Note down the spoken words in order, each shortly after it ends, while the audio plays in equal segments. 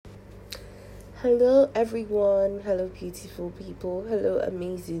Hello, everyone. Hello, beautiful people. Hello,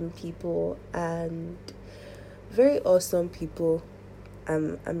 amazing people, and very awesome people.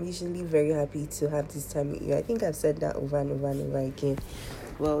 I'm usually very happy to have this time with you. I think I've said that over and over and over again.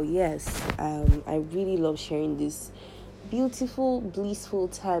 Well, yes, I really love sharing this beautiful, blissful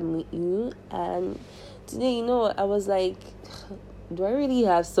time with you. And today, I was like, do I really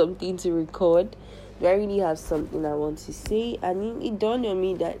have something to record? Do I really have something I want to say? And it dawned on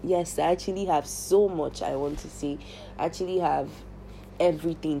me that yes, I actually have so much I want to say. I actually have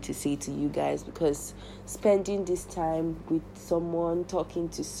everything to say to you guys, because spending this time with someone, talking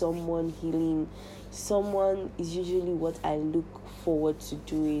to someone, healing someone is usually what I look forward to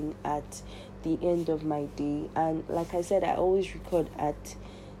doing at the end of my day. And like I said, I always record at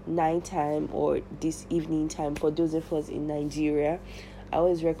night time or this evening time. For those of us in Nigeria, I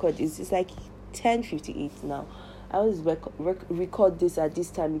always record it's like 10:58 now. I always record this at this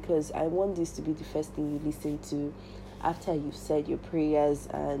time because I want this to be the first thing you listen to after you've said your prayers,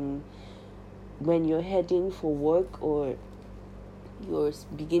 and when you're heading for work or you're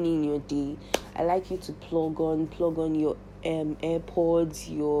beginning your day. I like you to plug on your AirPods,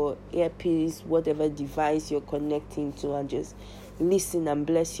 your earpiece, whatever device you're connecting to, and just listen and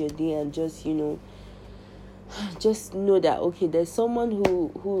bless your day, and just just know that okay, there's someone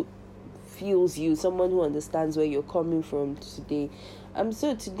who feels you, someone who understands where you're coming from today.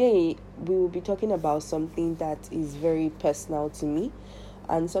 So today we will be talking about something that is very personal to me,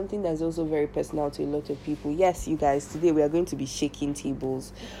 and something that's also very personal to a lot of people. Yes, you guys, today we are going to be shaking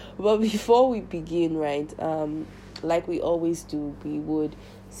tables. But before we begin, right, like we always do, we would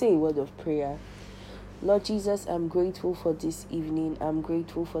say a word of prayer. Lord Jesus, I'm grateful for this evening. I'm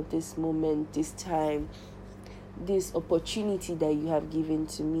grateful for this moment, this time, this opportunity that you have given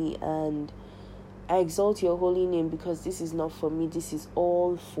to me, and I exalt your holy name, because this is not for me, this is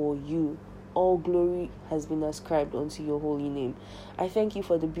all for you. All glory has been ascribed unto your holy name. I thank you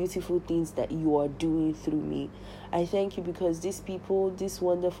for the beautiful things that you are doing through me. I thank you because these people, these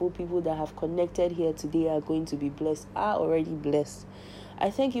wonderful people that have connected here today are going to be blessed, are already blessed. I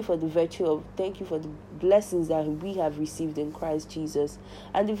thank you for thank you for the blessings that we have received in Christ Jesus,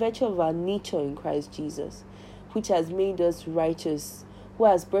 and the virtue of our nature in Christ Jesus, which has made us righteous, who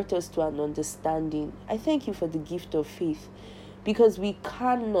has brought us to an understanding. I thank you for the gift of faith, because we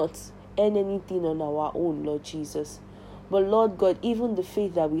cannot earn anything on our own, Lord Jesus. But Lord God, even the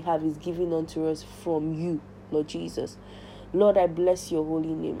faith that we have is given unto us from you, Lord Jesus. Lord, I bless your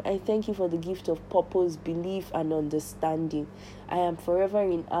holy name. I thank you for the gift of purpose, belief, and understanding. I am forever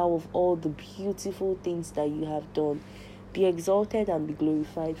in awe of all the beautiful things that you have done. Be exalted and be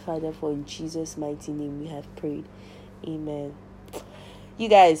glorified, Father, for in Jesus' mighty name we have prayed. Amen. You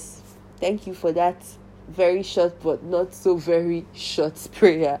guys, thank you for that very short but not so very short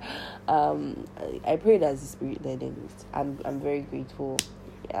prayer. I prayed as the Spirit led, anyways. I'm very grateful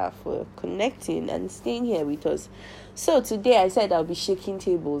for connecting and staying here with us. So today I said I'll be shaking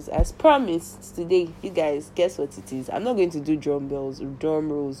tables as promised. Today, you guys, guess what it is? I'm not going to do drum bells or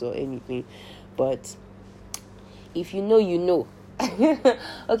drum rolls or anything, but if you know, you know.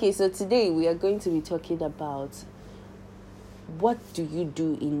 Okay, so today we are going to be talking about what do you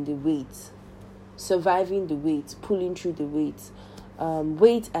do in the wait, surviving the wait, pulling through the wait.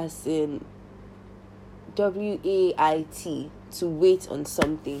 Wait as in WAIT, to wait on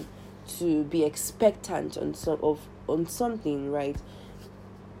something, to be expectant on something, right?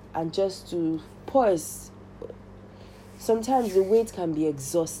 And just to pause. Sometimes the wait can be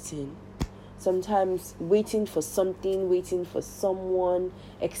exhausting. Sometimes waiting for something, waiting for someone,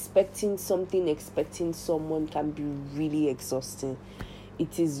 expecting something, expecting someone can be really exhausting.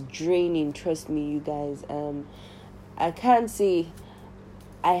 It is draining, trust me, you guys. I can't say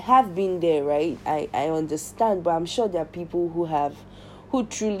I have been there, right? I understand, but I'm sure there are people who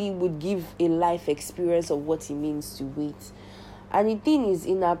truly would give a life experience of what it means to wait. And the thing is,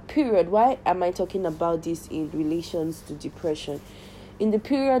 in a period, why am I talking about this in relations to depression? In the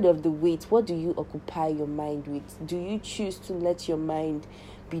period of the wait, what do you occupy your mind with? Do you choose to let your mind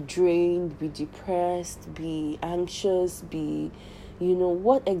be drained, be depressed, be anxious,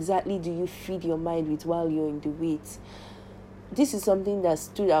 what exactly do you feed your mind with while you're in the wait? This is something that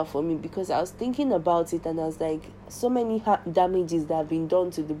stood out for me, because I was thinking about it and I was like, so many damages that have been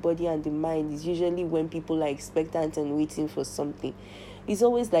done to the body and the mind is usually when people are expectant and waiting for something. It's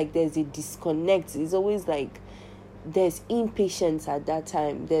always like there's a disconnect. It's always like there's impatience at that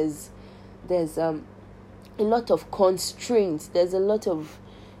time. There's a lot of constraints. There's a lot of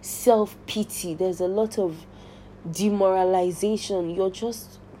self-pity. There's a lot of demoralization. You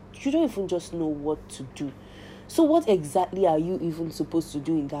don't even just know what to do. So what exactly are you even supposed to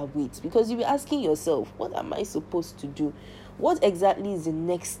do in that weight? Because you'll be asking yourself, what am I supposed to do? What exactly is the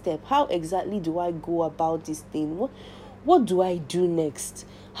next step? How exactly do I go about this thing? What do I do next?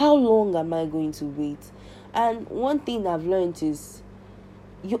 How long am I going to wait? And one thing I've learned is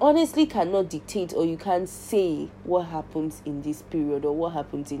you honestly cannot dictate, or you can't say what happens in this period or what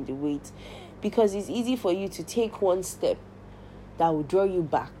happens in the wait, because it's easy for you to take one step that will draw you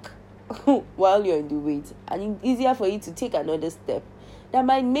back while you're in the wait, and it's easier for you to take another step that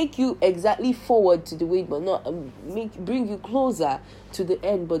might make you exactly forward to the wait, but not bring you closer to the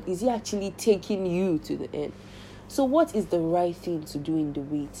end, but is it actually taking you to the end? So what is the right thing to do in the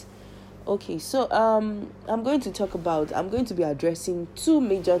wait? Okay, so I'm going to be addressing two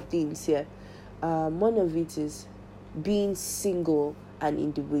major things here. One of it is being single and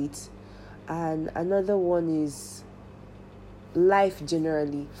in the wait, and another one is life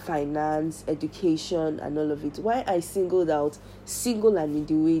generally, finance, education, and all of it. Why I singled out single and in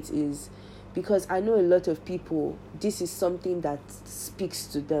the wait is because I know a lot of people, this is something that speaks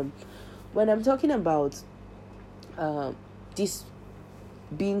to them. When I'm talking about this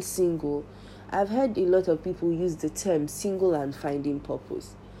being single, I've heard a lot of people use the term single and finding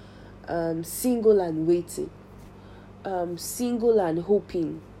purpose, single and waiting, single and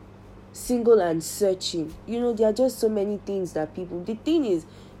hoping, single and searching. There are just so many things that people, the thing is,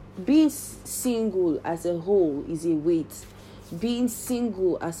 being single as a whole is a wait. Being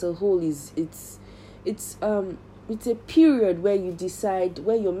single as a whole is it's a period where you decide,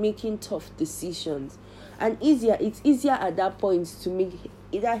 where you're making tough decisions, and it's easier at that point to make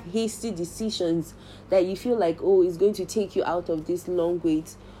either hasty decisions that you feel like, oh, it's going to take you out of this long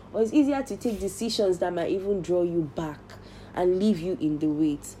wait, or it's easier to take decisions that might even draw you back and leave you in the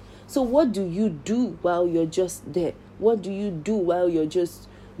wait. So what do you do while you're just there? What do you do while you're just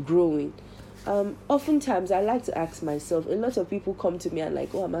growing? Oftentimes I like to ask myself, a lot of people come to me and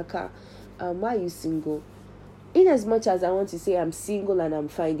like, oh, Amaka, why are you single? In as much as I want to say I'm single and I'm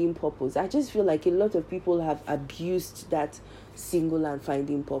finding purpose, I just feel like a lot of people have abused that single and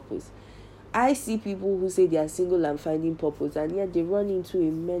finding purpose. I see people who say they are single and finding purpose, and yet they run into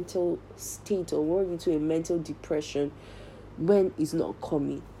a mental state or run into a mental depression when it's not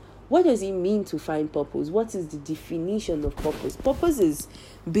coming. What does it mean to find purpose? What is the definition of purpose? Purpose is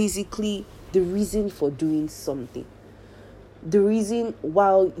basically the reason for doing something. The reason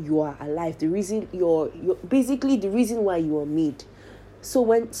while you are alive, the reason you're basically the reason why you are made. So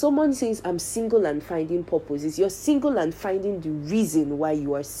when someone says I'm single and finding purpose, is you're single and finding the reason why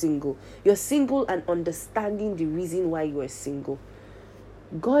you are single. You're single and understanding the reason why you are single.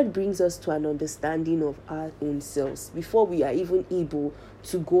 God brings us to an understanding of our own selves before we are even able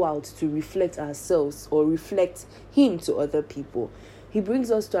to go out to reflect ourselves or reflect Him to other people. He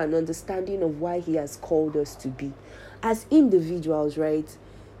brings us to an understanding of why He has called us to be. As individuals, right?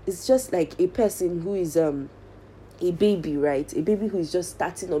 It's just like a person who is a baby, right? A baby who is just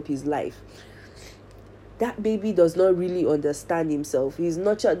starting up his life. That baby does not really understand himself. He's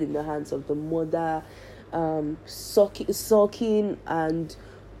nurtured in the hands of the mother, sucking and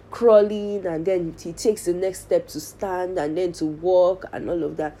crawling, and then he takes the next step to stand and then to walk and all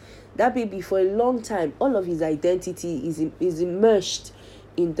of that. That baby, for a long time, all of his identity is immersed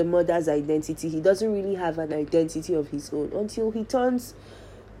in the mother's identity. He doesn't really have an identity of his own until he turns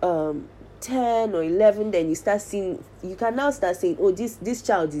 10 or 11. Then you can now start saying, oh, this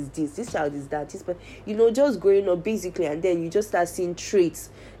child is this child is that, but just growing up basically, and then you just start seeing traits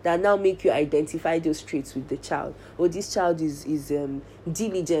that now make you identify those traits with the child. Oh, this child is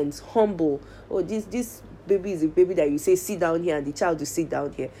diligent, humble. Oh, this baby is a baby that you say sit down here and the child will sit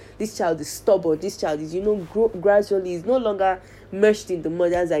down here. This child is stubborn. This child is gradually is no longer meshed in the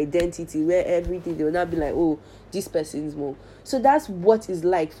mother's identity, where everything they will not be like, oh, this person's more. So that's what it's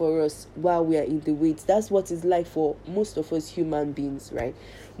like for us while we are in the wait. That's what it's like for most of us human beings, right?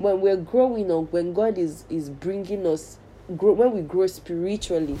 When we're growing up, when God is bringing us when we grow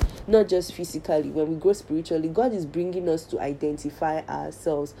spiritually, not just physically, when we grow spiritually, God is bringing us to identify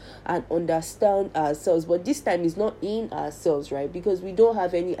ourselves and understand ourselves. But this time is not in ourselves, right? Because we don't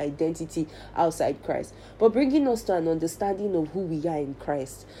have any identity outside Christ, but bringing us to an understanding of who we are in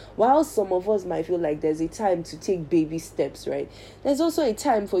Christ. While some of us might feel like there's a time to take baby steps, right? There's also a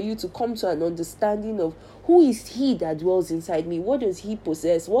time for you to come to an understanding of who is He that dwells inside me? What does He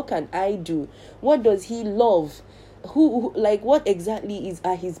possess? What can I do? What does He love? What exactly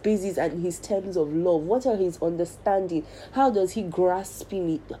are His bases and His terms of love? What are His understanding? How does He grasp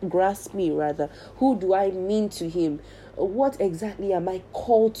me rather? Who do I mean to Him? What exactly am I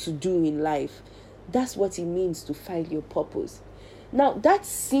called to do in life? That's what it means to find your purpose. Now that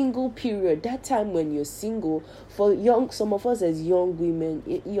single period, that time when you're single, for some of us as young women,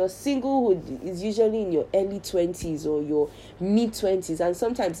 your singlehood is usually in your early 20s or your mid 20s, and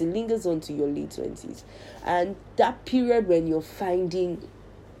sometimes it lingers on to your late 20s. And that period when you're finding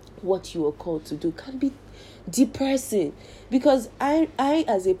what you are called to do can be depressing, because I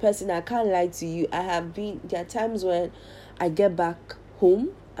as a person, I can't lie to you, there are times when I get back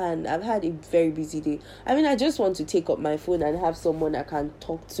home and I've had a very busy day. I mean, I just want to take up my phone and have someone I can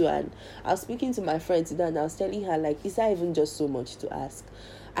talk to. And I was speaking to my friend today and I was telling her, like, is that even just so much to ask?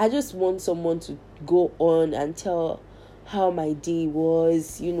 I just want someone to go on and tell how my day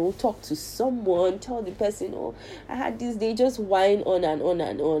was, talk to someone, tell the person, oh, I had this day, just whine on and on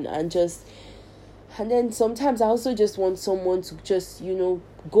and on, and then sometimes I also just want someone to just,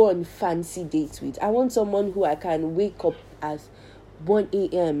 go on fancy dates with. I want someone who I can wake up at 1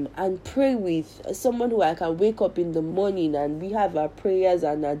 a.m. and pray with, someone who I can wake up in the morning and we have our prayers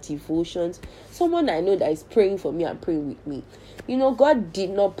and our devotions, someone I know that is praying for me and praying with me. God did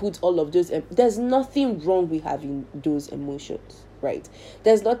not put all of those. There's nothing wrong with having those emotions, right?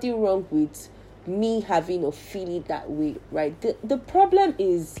 There's nothing wrong with me having or feeling that way, right? The problem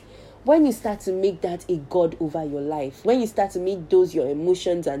is when you start to make that a God over your life, when you start to make those your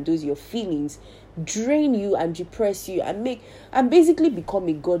emotions and those your feelings drain you and depress you and basically become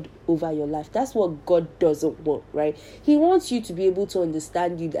a God over your life. That's what God doesn't want, right? He wants you to be able to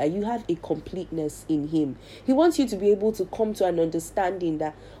understand you, that you have a completeness in Him. He wants you to be able to come to an understanding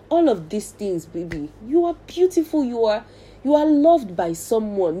that all of these things, baby, you are beautiful, you are loved by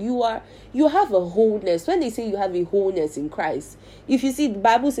someone, you have a wholeness. When they say you have a wholeness in Christ, if you see, the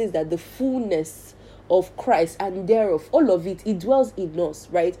Bible says that the fullness of Christ and thereof, all of it dwells in us,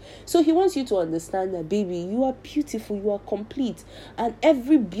 right? So He wants you to understand that, baby, you are beautiful, you are complete, and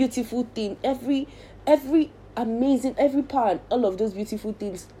every beautiful thing, every amazing, every power, and all of those beautiful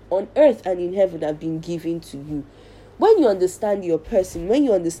things on earth and in heaven have been given to you. When you understand your person, when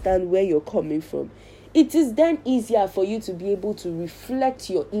you understand where you're coming from, it is then easier for you to be able to reflect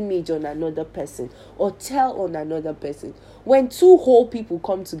your image on another person or tell on another person. When two whole people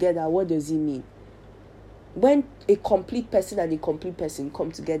come together, what does it mean? When a complete person and a complete person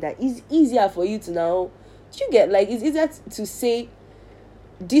come together, it's easier for you to now, it's easier to say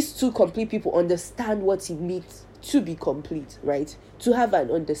these two complete people understand what it means to be complete, right? To have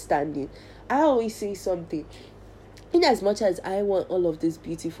an understanding. I always say something, in as much as I want all of these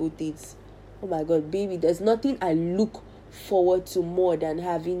beautiful things, oh my God, baby, there's nothing I look forward to more than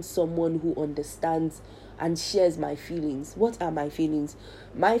having someone who understands and shares my feelings. What are my feelings?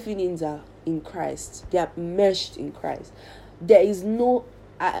 My feelings are in Christ. They are meshed in Christ. There is no...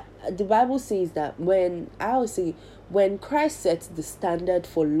 the Bible says that when Christ sets the standard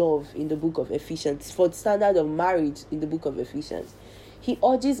for love in the book of Ephesians, for the standard of marriage in the book of Ephesians, He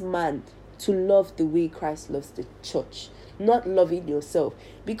urges man to love the way Christ loves the church, not loving yourself.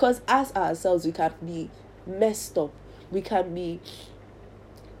 Because as ourselves, we can be messed up. We can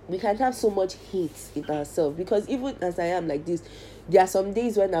have so much hate in ourselves, because even as I am like this, there are some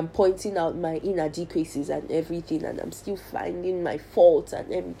days when I'm pointing out my inadequacies and everything, and I'm still finding my faults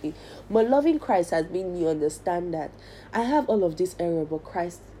and everything. But loving Christ has made me understand that I have all of this error, but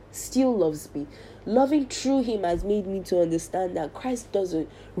Christ still loves me. Loving through Him has made me to understand that Christ doesn't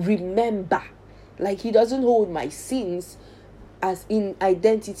remember, like He doesn't hold my sins as in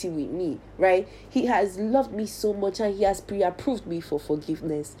identity with me, right? He has loved me so much and He has pre-approved me for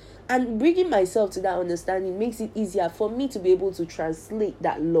forgiveness. And bringing myself to that understanding makes it easier for me to be able to translate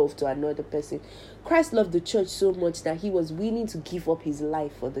that love to another person. Christ loved the church so much that He was willing to give up His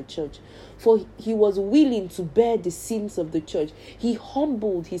life for the church. For He was willing to bear the sins of the church. He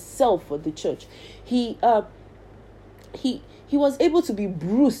humbled Himself for the church. He was able to be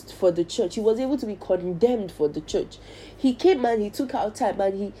bruised for the church. He was able to be condemned for the church. He came and He took out time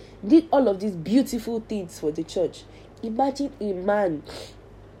and He did all of these beautiful things for the church. Imagine a man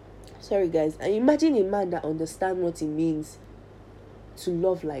that understands what it means to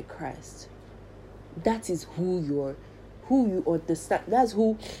love like Christ. That is who you understand. That's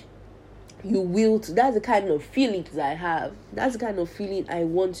who you will to. That's the kind of feelings I have. That's the kind of feeling I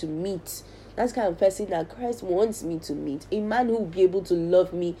want to meet. That's the kind of person that Christ wants me to meet. A man who will be able to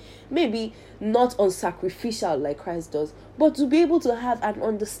love me, maybe not unsacrificial like Christ does, but to be able to have an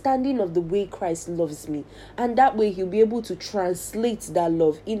understanding of the way Christ loves me. And that way He'll be able to translate that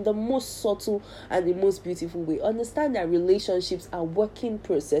love in the most subtle and the most beautiful way. Understand that relationships are working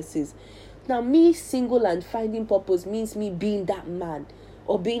processes. Now, me single and finding purpose means me being that man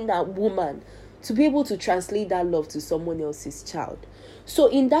or being that woman to be able to translate that love to someone else's child. So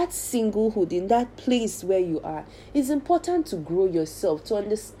in that singlehood, in that place where you are, it's important to grow yourself, to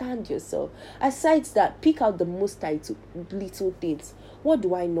understand yourself. Aside that, pick out the most little things. What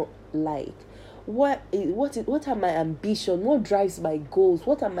do I not like? What are my ambition? What drives my goals?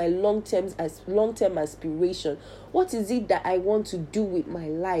 What are my long-term aspiration? What is it that I want to do with my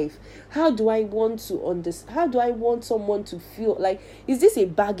life? How do I want someone to feel? Like, is this a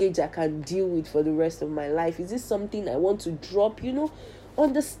baggage I can deal with for the rest of my life? Is this something I want to drop?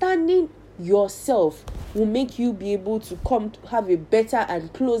 Understanding yourself will make you be able to come to have a better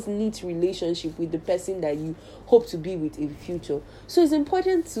and close-knit relationship with the person that you hope to be with in future. So it's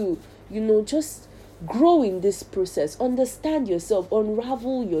important to just grow in this process. Understand yourself,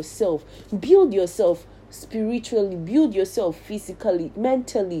 unravel yourself, build yourself spiritually, build yourself physically,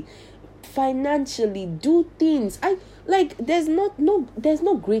 mentally, financially. Do things. There's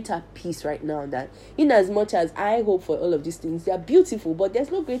no greater peace right now that, in as much as I hope for all of these things, they are beautiful, but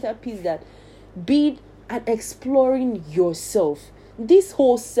there's no greater peace that being and exploring yourself. This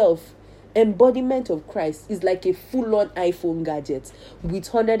whole self embodiment of Christ is like a full-on iPhone gadget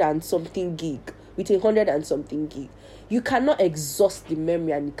with 100 and something gig. You cannot exhaust the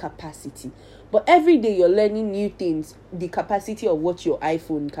memory and the capacity. But every day you're learning new things, the capacity of what your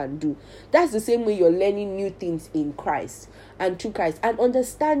iPhone can do. That's the same way you're learning new things in Christ and through Christ. And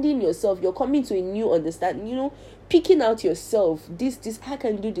understanding yourself, you're coming to a new understanding, picking out yourself. I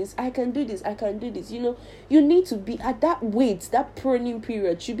can do this. You need to be at that weight, that pruning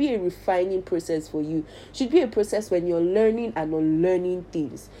period should be a refining process for you. Should be a process when you're learning and unlearning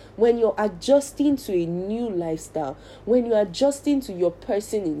things. When you're adjusting to a new lifestyle. When you're adjusting to your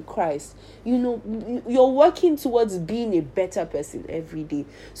person in Christ. You're working towards being a better person every day.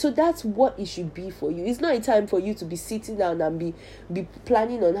 So that's what it should be for you. It's not a time for you to be sitting down and be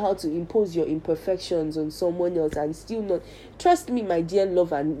planning on how to impose your imperfections on someone else and still not. Trust me, my dear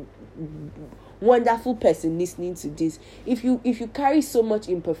love and wonderful person listening to this, if you carry so much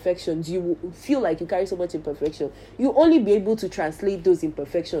imperfections, you will feel like you carry so much imperfection, you only be able to translate those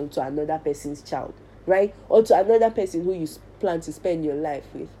imperfections to another person's child, right? Or to another person who you plan to spend your life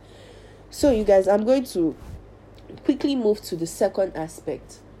with. So you guys, I'm going to quickly move to the second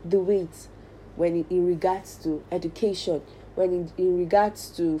aspect, the weight, when in regards to education, when in regards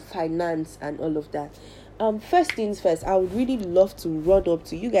to finance and all of that. First things first, I would really love to run up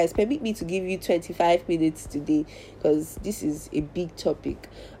to you guys. Permit me to give you 25 minutes today because this is a big topic.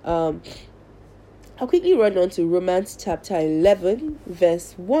 I'll quickly run on to Romans chapter 11,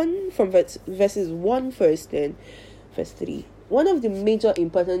 verse 1, from verses 1 first, then verse 3. One of the major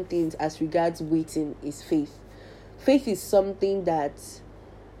important things as regards waiting is faith. Faith is something that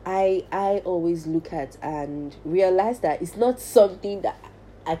I always look at and realize that it's not something that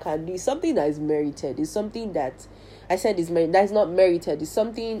I can do. It's something that is merited. It's something that I said is that's not merited. It's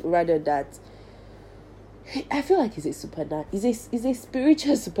something rather that I feel like it's a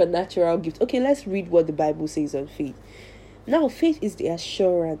spiritual supernatural gift. Okay, let's read what the Bible says on faith. Now, faith is the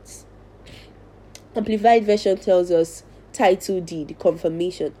assurance. Amplified Version tells us, title D, the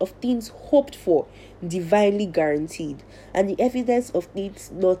confirmation of things hoped for, divinely guaranteed, and the evidence of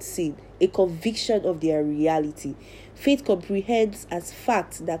things not seen, a conviction of their reality. Faith comprehends as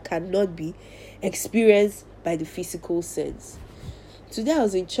facts that cannot be experienced by the physical sense. Today I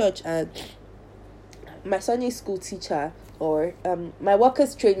was in church and my Sunday school teacher, or my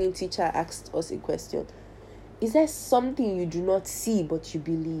workers training teacher, asked us a question. Is there something you do not see but you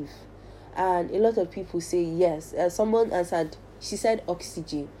believe? And a lot of people say yes. Someone answered, she said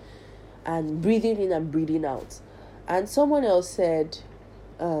oxygen and breathing in and breathing out. And someone else said,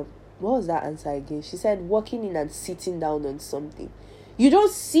 what was that answer again? She said walking in and sitting down on something. You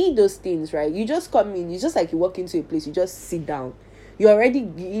don't see those things, right? You just come in, it's just like you walk into a place, you just sit down. You're already,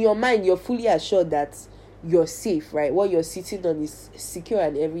 in your mind, you're fully assured that you're safe, right? What you're sitting on is secure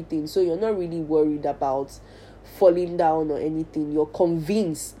and everything. So you're not really worried about falling down or anything. You're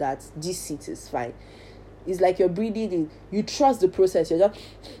convinced that this seat is fine. It's like you're breathing in. You trust the process.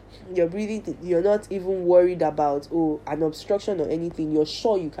 You're breathing in. You're not even worried about an obstruction or anything. You're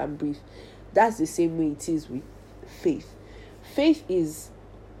sure you can breathe. That's the same way it is with faith. Faith is,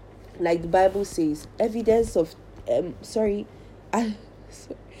 like the Bible says, evidence of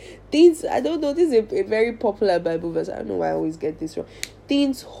things. I don't know, this is a very popular Bible verse. I don't know why I always get this wrong.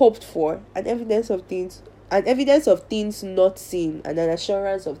 Things hoped for, and evidence of things not seen, and an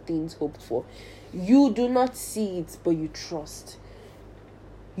assurance of things hoped for. You do not see it, but you trust.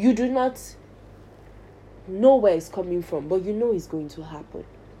 You do not know where it's coming from, but you know it's going to happen.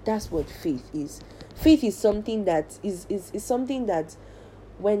 That's what faith is. Faith is something that is something that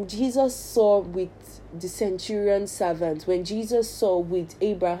when Jesus saw with the centurion servant, when Jesus saw with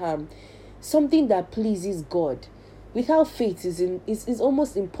Abraham, something that pleases God. Without faith is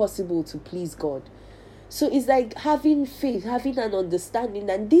almost impossible to please God. So it's like having faith, having an understanding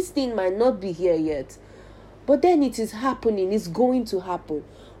that this thing might not be here yet, but then it is happening, it's going to happen.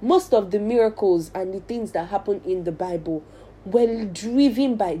 Most of the miracles and the things that happen in the Bible were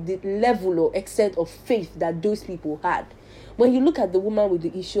driven by the level or extent of faith that those people had. When you look at the woman with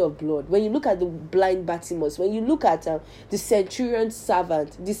the issue of blood, when you look at the blind Bartimaeus, when you look at the centurion,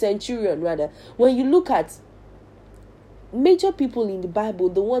 when you look at major people in the Bible,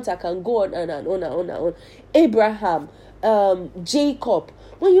 the ones that can go on and on, Abraham, Jacob,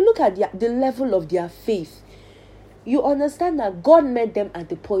 when you look at the level of their faith, you understand that God met them at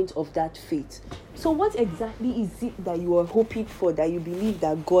the point of that faith. So what exactly is it that you are hoping for, that you believe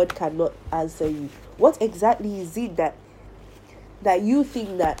that God cannot answer you? What exactly is it that you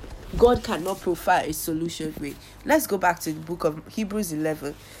think that God cannot provide a solution with? Let's go back to the book of Hebrews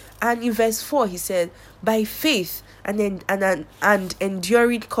 11. And in verse 4, he said, by faith and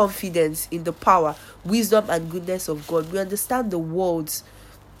enduring confidence in the power, wisdom, and goodness of God, we understand the worlds,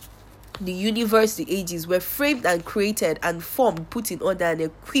 the universe, the ages were framed and created and formed, put in order and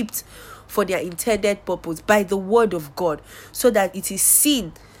equipped for their intended purpose by the word of God, so that it is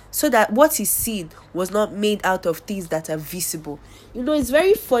seen, so that what is seen was not made out of things that are visible. You know, it's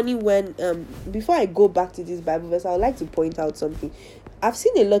very funny when, before I go back to this Bible verse, I would like to point out something. I've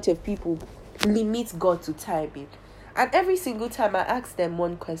seen a lot of people limit God to timing. And every single time I ask them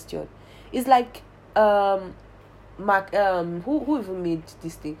one question, it's like, Mark, who even made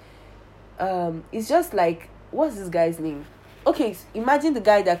this thing? It's just like, what's this guy's name? Okay, imagine the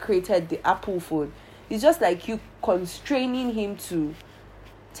guy that created the Apple phone. It's just like you constraining him to,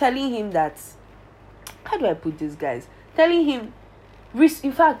 telling him that, how do I put this, guys? Telling him,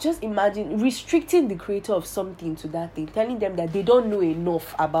 in fact, just imagine restricting the creator of something to that thing, telling them that they don't know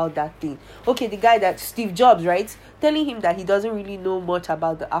enough about that thing. Okay, the guy that Steve Jobs, right? Telling him that he doesn't really know much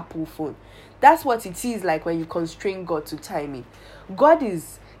about the Apple phone. That's what it is like when you constrain God to timing. God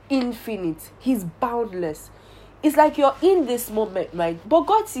is infinite. He's boundless. It's like you're in this moment, right? But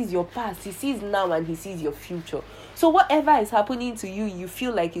God sees your past, He sees now, and He sees your future. So whatever is happening to you, you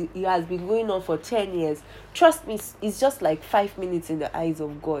feel like it has been going on for 10 years. Trust me, it's just like 5 minutes in the eyes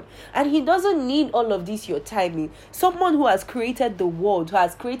of God. And He doesn't need all of this, your timing. Someone who has created the world, who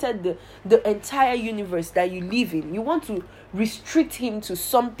has created the entire universe that you live in, you want to restrict Him to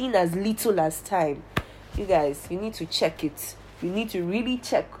something as little as time. You guys, you need to check it. You need to really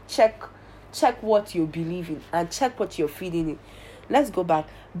check what you're believing and check what you're feeding in. Let's go back.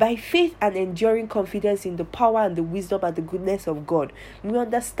 By faith and enduring confidence in the power and the wisdom and the goodness of God, we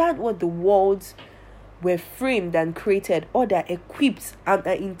understand what the worlds were framed and created, or they're equipped and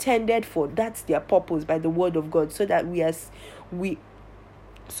are intended for. That's their purpose by the word of God, so that what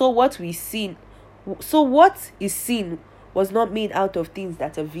is seen was not made out of things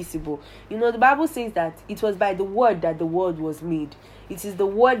that are visible. You know, the Bible says that it was by the word that the world was made. It is the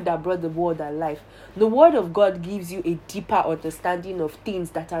word that brought the world alive. The word of God gives you a deeper understanding of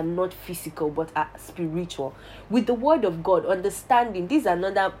things that are not physical but are spiritual. With the word of God, understanding, this is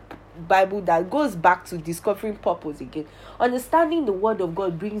another Bible that goes back to discovering purpose again. Understanding the word of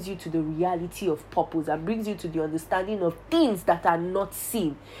God brings you to the reality of purpose and brings you to the understanding of things that are not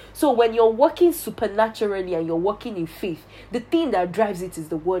seen. So when you're working supernaturally and you're working in faith, the thing that drives it is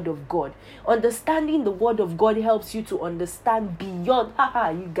the word of God. Understanding the word of God helps you to understand beyond.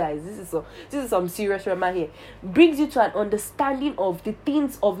 You guys, this is some serious drama here. Brings you to an understanding of the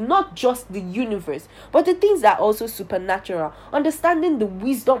things of not just the universe, but the things that are also supernatural. Understanding the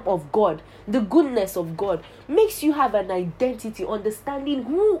wisdom of God, the goodness of God, makes you have an identity, understanding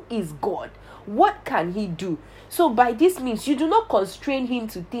who is God, what can He do. So by this means, you do not constrain Him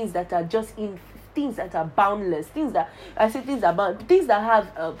to things that are just in things that are boundless, things that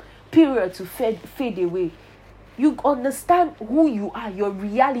have period to fade away. You understand who you are, your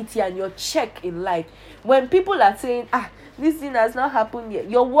reality, and your check in life. When people are saying, this thing has not happened yet,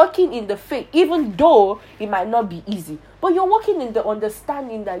 you're working in the faith, even though it might not be easy. But you're working in the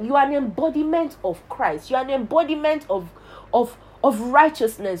understanding that you are an embodiment of Christ. You are an embodiment of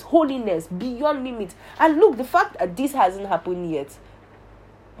righteousness, holiness, beyond limits. And look, the fact that this hasn't happened yet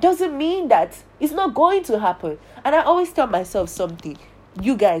doesn't mean that it's not going to happen. And I always tell myself something.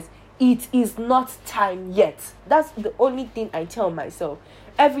 You guys, it is not time yet. That's the only thing I tell myself.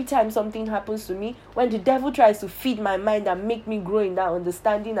 Every time something happens to me, when the devil tries to feed my mind and make me grow in that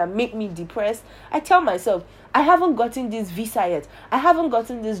understanding and make me depressed, I tell myself, I haven't gotten this visa yet. I haven't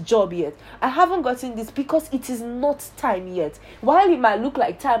gotten this job yet. I haven't gotten this because it is not time yet. While it might look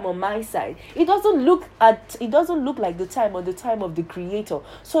like time on my side, it doesn't look like the time or the time of the Creator.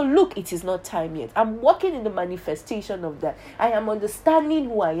 So look, it is not time yet. I'm walking in the manifestation of that. I am understanding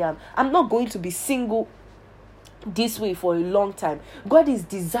who I am. I'm not going to be single this way for a long time. God is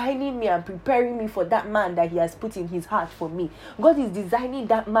designing me and preparing me for that man that he has put in his heart for me. God is designing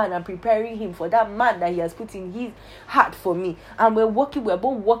that man and preparing him for that man that he has put in his heart for me. And we're both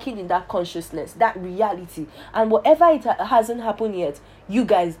walking in that consciousness, that reality. And whatever it hasn't happened yet, you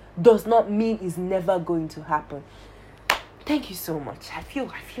guys, does not mean it's never going to happen. Thank you so much. I feel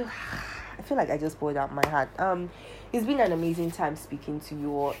like I just poured out my heart. It's been an amazing time speaking to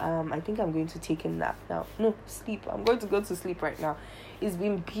you all. I think I'm going to take a nap now. No, sleep. I'm going to go to sleep right now. It's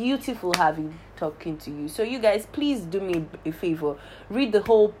been beautiful talking to you. So you guys, please do me a favor. Read the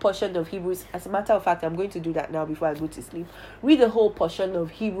whole portion of Hebrews. As a matter of fact, I'm going to do that now before I go to sleep. Read the whole portion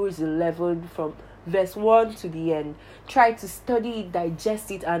of Hebrews 11 from verse 1 to the end. Try to study it, digest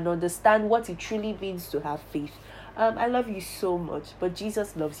it, and understand what it truly means to have faith. I love you so much, but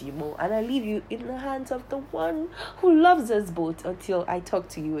Jesus loves you more. And I leave you in the hands of the one who loves us both until I talk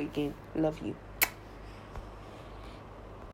to you again. Love you.